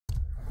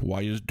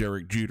Why is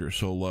Derek Jeter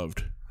so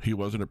loved? He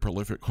wasn't a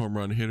prolific home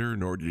run hitter,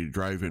 nor did he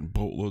drive in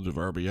boatloads of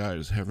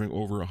RBIs, having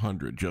over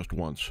 100 just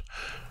once.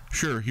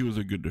 Sure, he was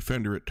a good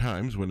defender at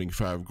times, winning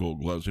 5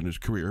 Gold Gloves in his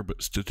career,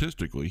 but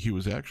statistically, he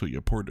was actually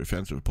a poor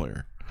defensive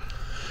player.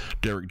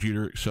 Derek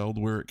Jeter excelled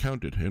where it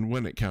counted, and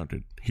when it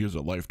counted. He was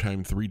a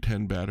lifetime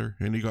 .310 batter,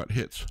 and he got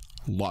hits.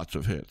 Lots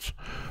of hits.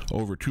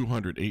 Over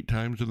 208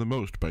 times, and the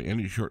most by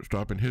any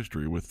shortstop in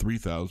history, with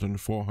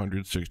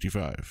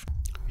 3,465.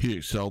 He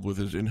excelled with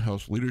his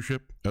in-house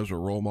leadership, as a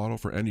role model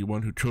for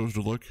anyone who chose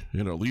to look,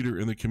 and a leader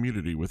in the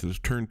community with his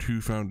Turn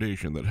 2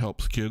 foundation that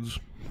helps kids,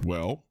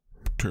 well,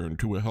 turn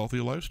to a healthy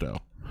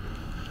lifestyle.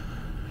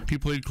 He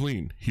played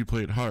clean, he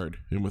played hard,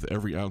 and with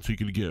every ounce he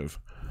could give.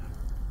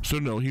 So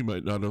no, he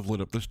might not have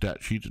lit up the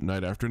stat sheets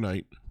night after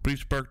night, but he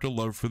sparked a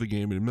love for the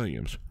game in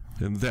millions,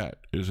 and that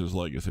is his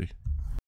legacy.